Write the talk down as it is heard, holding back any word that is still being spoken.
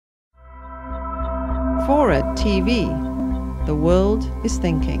Forward TV. The world is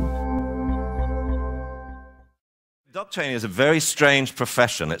thinking. Dog training is a very strange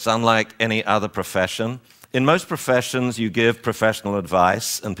profession. It's unlike any other profession. In most professions, you give professional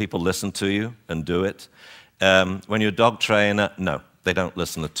advice and people listen to you and do it. When you're a dog trainer, no, they don't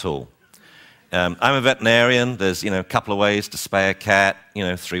listen at all. I'm a veterinarian. There's, a couple of ways to spay a cat,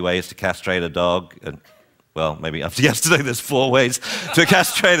 3 ways to castrate a dog. And, well, maybe after yesterday, there's 4 ways to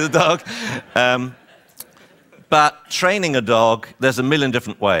castrate a dog. But training a dog, there's a million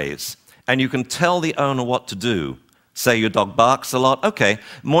different ways. And you can tell the owner what to do. Say your dog barks a lot. Okay,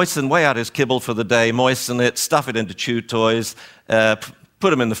 weigh out his kibble for the day, moisten it, stuff it into chew toys, put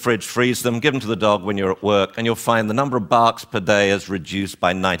them in the fridge, freeze them, give them to the dog when you're at work, and you'll find the number of barks per day is reduced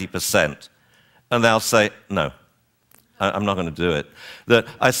by 90%. And they'll say, no, I'm not going to do it.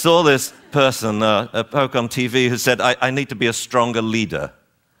 I saw this person, a poke on TV, who said, I need to be a stronger leader.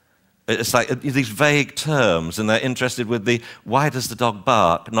 It's like these vague terms, and they're interested with the why does the dog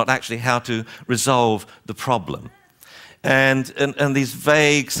bark, not actually how to resolve the problem. And these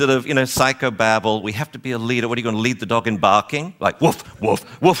vague sort of, psychobabble, we have to be a leader. What are you going to lead the dog in barking? Like woof,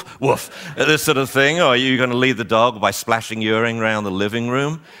 woof, woof, woof, this sort of thing? Or are you going to lead the dog by splashing urine around the living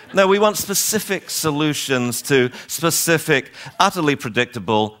room? No, we want specific solutions to specific, utterly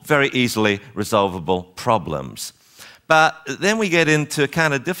predictable, very easily resolvable problems. But then we get into a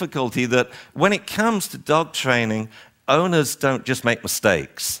kind of difficulty that when it comes to dog training, owners don't just make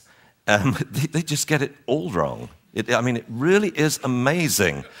mistakes. They just get it all wrong. It really is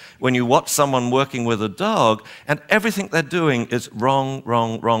amazing when you watch someone working with a dog and everything they're doing is wrong,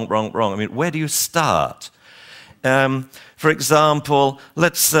 wrong, wrong, wrong, wrong. Where do you start? For example,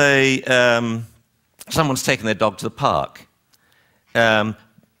 let's say someone's taking their dog to the park.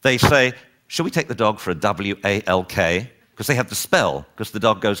 They say, should we take the dog for a W-A-L-K? Because they have to spell, because the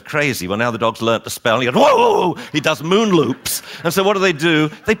dog goes crazy. Well, now the dog's learnt to spell, and he goes, whoa, he does moon loops. And so what do?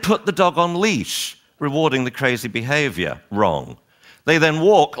 They put the dog on leash, rewarding the crazy behavior. Wrong. They then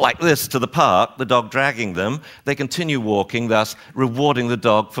walk like this to the park, the dog dragging them. They continue walking, thus rewarding the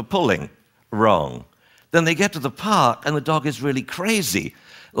dog for pulling. Wrong. Then they get to the park, and the dog is really crazy.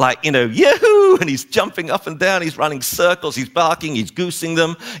 Like, yahoo! And he's jumping up and down, he's running circles, he's barking, he's goosing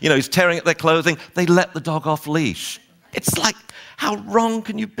them, he's tearing at their clothing. They let the dog off leash. It's like, how wrong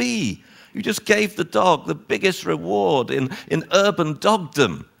can you be? You just gave the dog the biggest reward in urban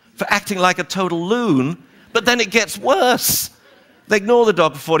dogdom for acting like a total loon, but then it gets worse. They ignore the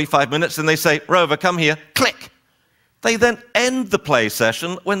dog for 45 minutes and they say, Rover, come here, click. They then end the play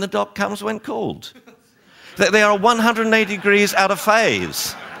session when the dog comes when called. They are 180 degrees out of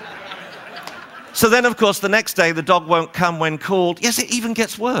phase. So then, of course, the next day, the dog won't come when called. Yes, it even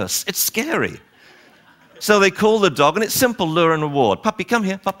gets worse. It's scary. So they call the dog, and it's simple lure and reward. Puppy, come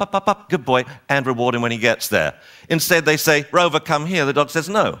here. Pup, pup, pup, pup. Good boy. And reward him when he gets there. Instead, they say, Rover, come here. The dog says,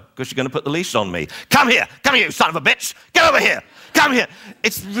 no, because you're going to put the leash on me. Come here, you son of a bitch. Get over here. Come here.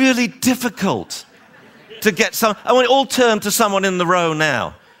 It's really difficult to get some. I want to all turn to someone in the row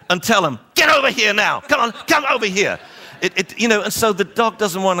now and tell them, get over here now. Come on, come over here. And so the dog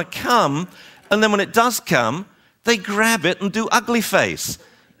doesn't want to come. And then when it does come, they grab it and do ugly face.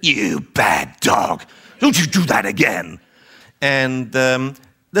 You bad dog. Don't you do that again. And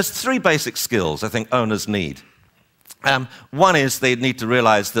there's 3 basic skills I think owners need. One is they need to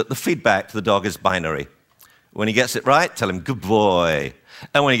realize that the feedback to the dog is binary. When he gets it right, tell him, good boy.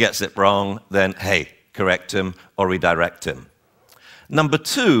 And when he gets it wrong, then, hey, correct him or redirect him. Number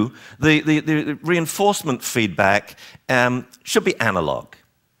 2, the reinforcement feedback should be analog.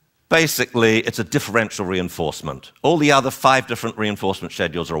 Basically, it's a differential reinforcement. All the other 5 different reinforcement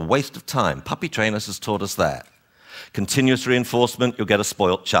schedules are a waste of time. Puppy trainers has taught us that. Continuous reinforcement, you'll get a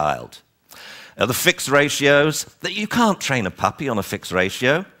spoilt child. The fixed ratios, that you can't train a puppy on a fixed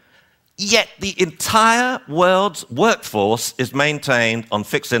ratio. Yet the entire world's workforce is maintained on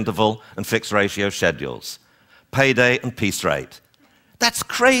fixed interval and fixed ratio schedules. Payday and piece rate. That's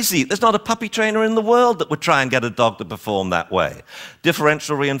crazy. There's not a puppy trainer in the world that would try and get a dog to perform that way.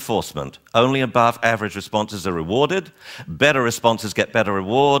 Differential reinforcement. Only above average responses are rewarded. Better responses get better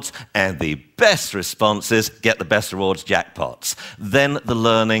rewards. And the best responses get the best rewards jackpots. Then the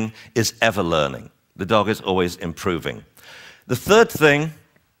learning is ever learning. The dog is always improving. The third thing,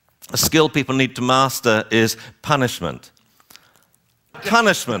 a skill people need to master, is punishment.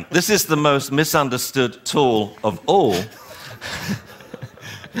 Punishment. This is the most misunderstood tool of all.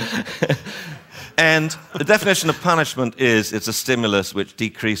 And the definition of punishment is it's a stimulus which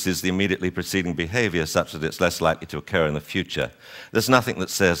decreases the immediately preceding behavior such that it's less likely to occur in the future. There's nothing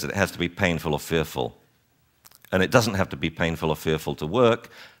that says that it has to be painful or fearful. And it doesn't have to be painful or fearful to work,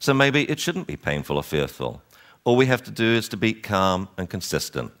 so maybe it shouldn't be painful or fearful. All we have to do is to be calm and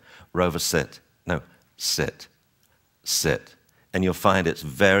consistent. Rover, sit. No, sit. Sit. And you'll find it's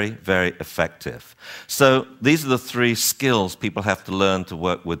very, very effective. So these are the 3 skills people have to learn to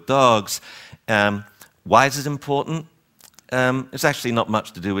work with dogs. Why is it important? It's actually not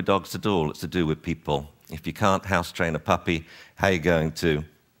much to do with dogs at all. It's to do with people. If you can't house train a puppy, how are you going to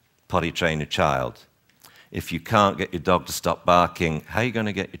potty train your child? If you can't get your dog to stop barking, how are you going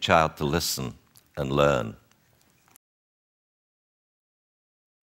to get your child to listen and learn?